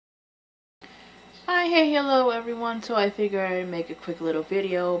Hi, hey, hello everyone. So I figured I'd make a quick little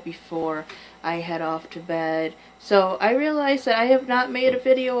video before I head off to bed. So I realized that I have not made a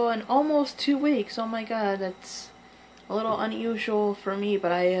video in almost 2 weeks. Oh my god, that's a little unusual for me,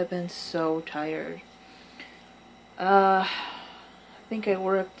 but I have been so tired. I think I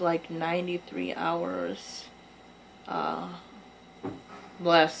worked like 93 hours the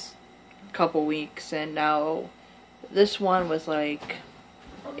last couple weeks, and now this one was like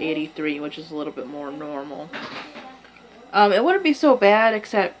 83, which is a little bit more normal. It wouldn't be so bad,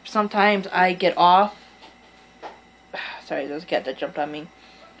 except sometimes I get off. Sorry, there's a cat that jumped on me.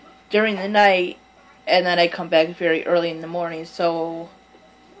 During the night, and then I come back very early in the morning. So,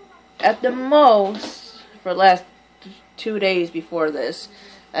 at the most, for the last 2 days before this,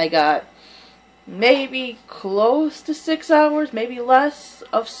 I got maybe close to 6 hours, maybe less,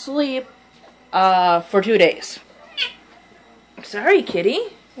 of sleep for 2 days. Sorry, kitty.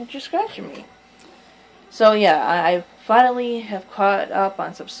 You're just scratching me. So yeah, I finally have caught up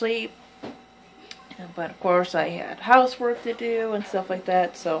on some sleep. But of course I had housework to do and stuff like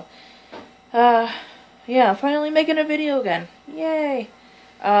that. So, yeah, I'm finally making a video again. Yay!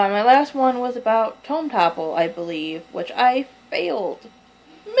 My last one was about Tome Topple, I believe, which I failed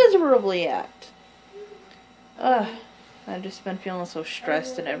miserably at. I've just been feeling so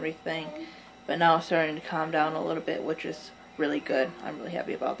stressed and everything. But now it's starting to calm down a little bit, which is really good. I'm really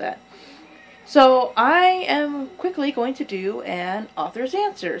happy about that. So I am quickly going to do an Author's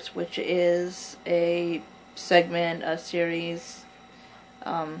Answers, which is a segment, a series,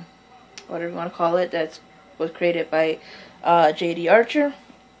 whatever you want to call it, that was created by J.D. Archer.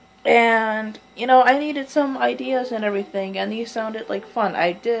 And, you know, I needed some ideas and everything, and these sounded like fun.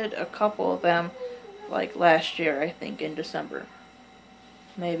 I did a couple of them, like last year, I think, in December.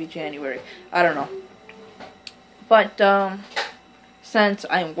 Maybe January. I don't know. But, since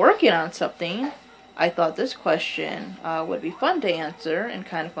I'm working on something, I thought this question would be fun to answer and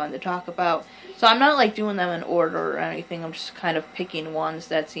kind of fun to talk about. So I'm not like doing them in order or anything. I'm just kind of picking ones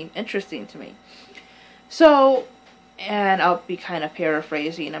that seem interesting to me. So, and I'll be kind of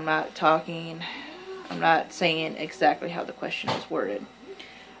paraphrasing. I'm not saying exactly how the question is worded.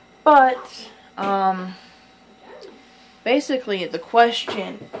 But, basically the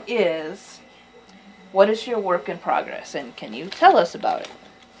question is, what is your work in progress, and can you tell us about it?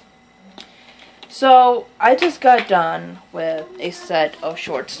 So, I just got done with a set of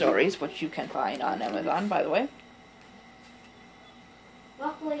short stories, which you can find on Amazon, by the way.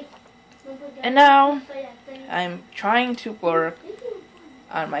 And now, I'm trying to work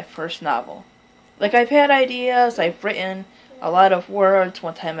on my first novel. Like, I've had ideas, I've written a lot of words.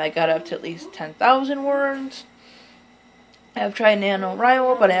 One time I got up to at least 10,000 words. I've tried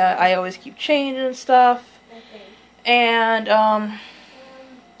NaNoWriMo, but I always keep changing stuff. And,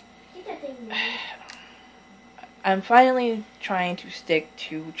 I'm finally trying to stick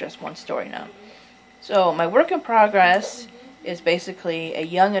to just one story now. So, my work in progress is basically a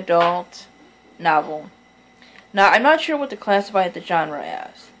young adult novel. Now, I'm not sure what to classify the genre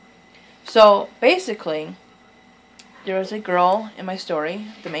as. So, basically, there is a girl in my story.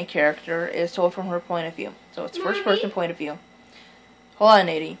 The main character is told from her point of view. So it's first person point of view. Hold on,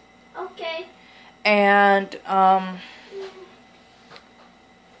 Nady. Okay. And,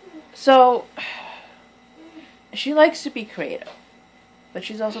 so, she likes to be creative. But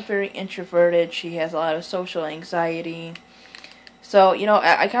she's also very introverted. She has a lot of social anxiety. So, you know,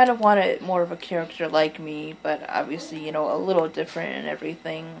 I kind of wanted more of a character like me, but obviously, you know, a little different and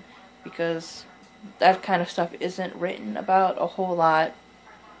everything, because that kind of stuff isn't written about a whole lot.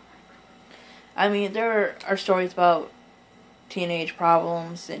 I mean, there are stories about teenage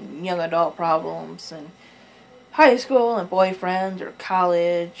problems and young adult problems and high school and boyfriends or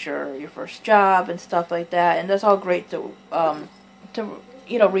college or your first job and stuff like that, and that's all great to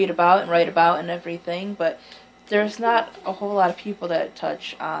you know, read about and write about and everything, but there's not a whole lot of people that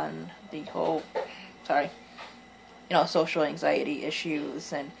touch on the whole, you know, social anxiety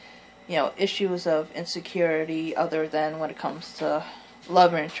issues and, you know, issues of insecurity other than when it comes to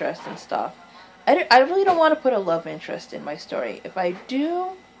love interest and stuff. I really don't want to put a love interest in my story. If I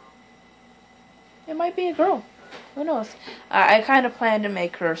do, it might be a girl. Who knows? I kind of plan to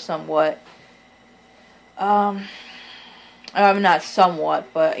make her somewhat, not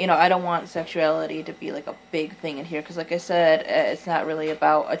somewhat, but, you know, I don't want sexuality to be like a big thing in here, because like I said, it's not really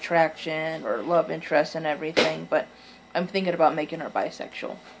about attraction or love interest and everything, but I'm thinking about making her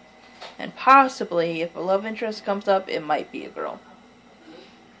bisexual. And possibly, if a love interest comes up, it might be a girl.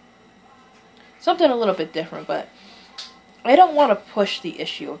 Something a little bit different, but I don't want to push the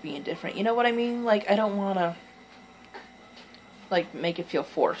issue of being different. You know what I mean? Like, I don't want to like make it feel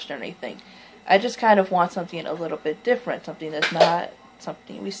forced or anything. I just kind of want something a little bit different, something that's not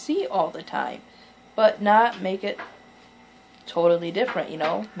something we see all the time, but not make it totally different, you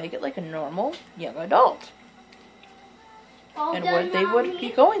know? Make it like a normal young adult. All And done, what they would Mommy? be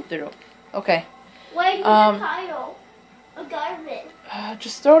going through. Okay. Where's the title? A garbage.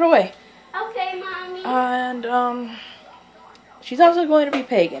 Just throw it away. Okay, Mommy. And, she's also going to be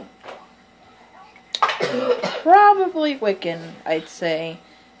pagan. Probably Wiccan, I'd say.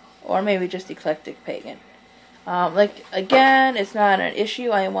 Or maybe just eclectic pagan. Like, again, it's not an issue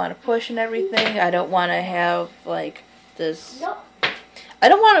I want to push and everything. I don't want to have, like, this... Nope. I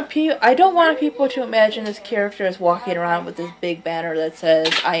don't want people to imagine this character as walking around with this big banner that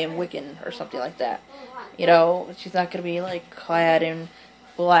says, I am Wiccan, or something like that. You know, she's not going to be, like, clad in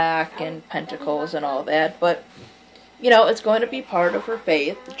black and pentacles and all that, but, you know, it's going to be part of her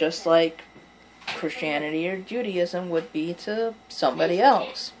faith, just like Christianity or Judaism would be to somebody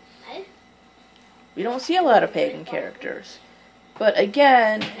else. We don't see a lot of pagan characters. But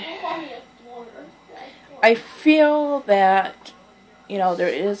again, I feel that, you know, there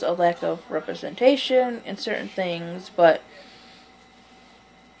is a lack of representation in certain things, but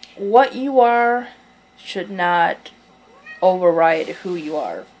what you are should not override who you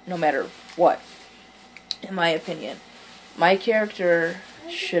are, no matter what, in my opinion. My character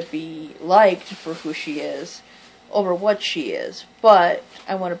should be liked for who she is over what she is, but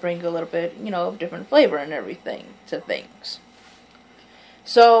I want to bring a little bit, you know, of different flavor and everything to things.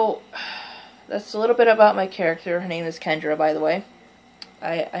 So, that's a little bit about my character. Her name is Kendra, by the way.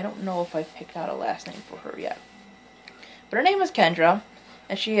 I don't know if I've picked out a last name for her yet. But her name is Kendra,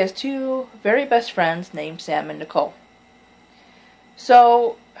 and she has two very best friends named Sam and Nicole.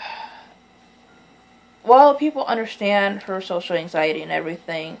 So, while people understand her social anxiety and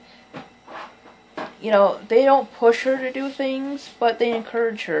everything, you know, they don't push her to do things, but they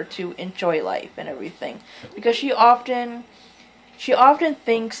encourage her to enjoy life and everything. Because she often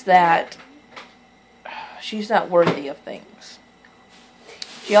thinks that she's not worthy of things.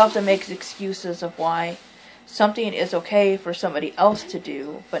 She often makes excuses of why something is okay for somebody else to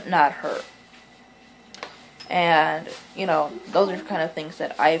do, but not her. And, you know, those are kind of things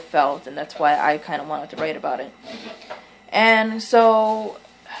that I felt, and that's why I kind of wanted to write about it. And so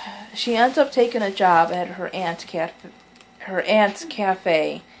she ends up taking a job at her aunt's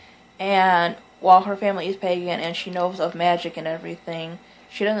cafe, and while her family is pagan and she knows of magic and everything,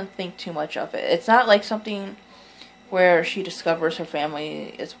 she doesn't think too much of it. It's not like something where she discovers her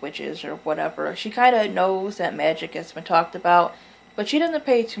family is witches or whatever. She kind of knows that magic has been talked about, but she doesn't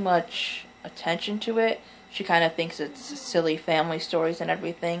pay too much attention to it. She kind of thinks it's silly family stories and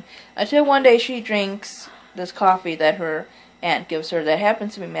everything, until one day she drinks this coffee that her aunt gives her that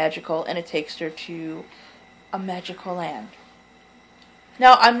happens to be magical, and it takes her to a magical land.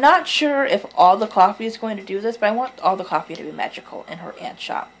 Now, I'm not sure if all the coffee is going to do this, but I want all the coffee to be magical in her aunt's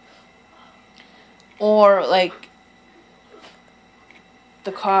shop. Or, like,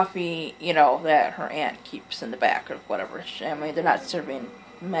 the coffee, you know, that her aunt keeps in the back or whatever. I mean, they're not serving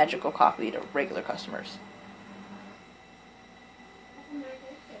magical coffee to regular customers.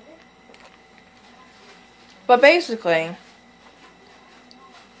 But basically,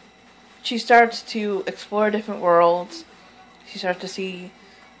 she starts to explore different worlds. She starts to see,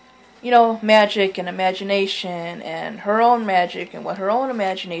 you know, magic and imagination and her own magic and what her own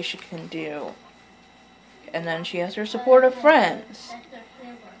imagination can do. And then she has her supportive friends.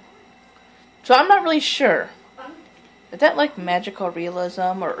 So I'm not really sure. Is that like magical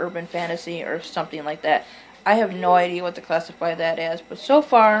realism or urban fantasy or something like that? I have no idea what to classify that as, but so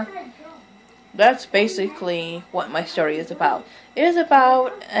far, that's basically what my story is about. It is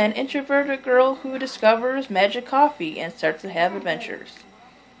about an introverted girl who discovers magic coffee and starts to have adventures.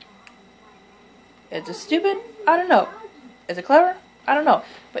 Is it stupid? I don't know. Is it clever? I don't know.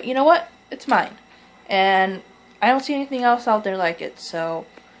 But you know what? It's mine. And I don't see anything else out there like it, so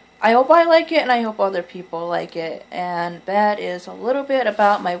I hope I like it and I hope other people like it. And that is a little bit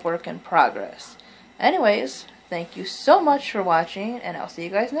about my work in progress. Anyways, thank you so much for watching, and I'll see you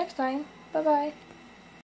guys next time. Bye-bye.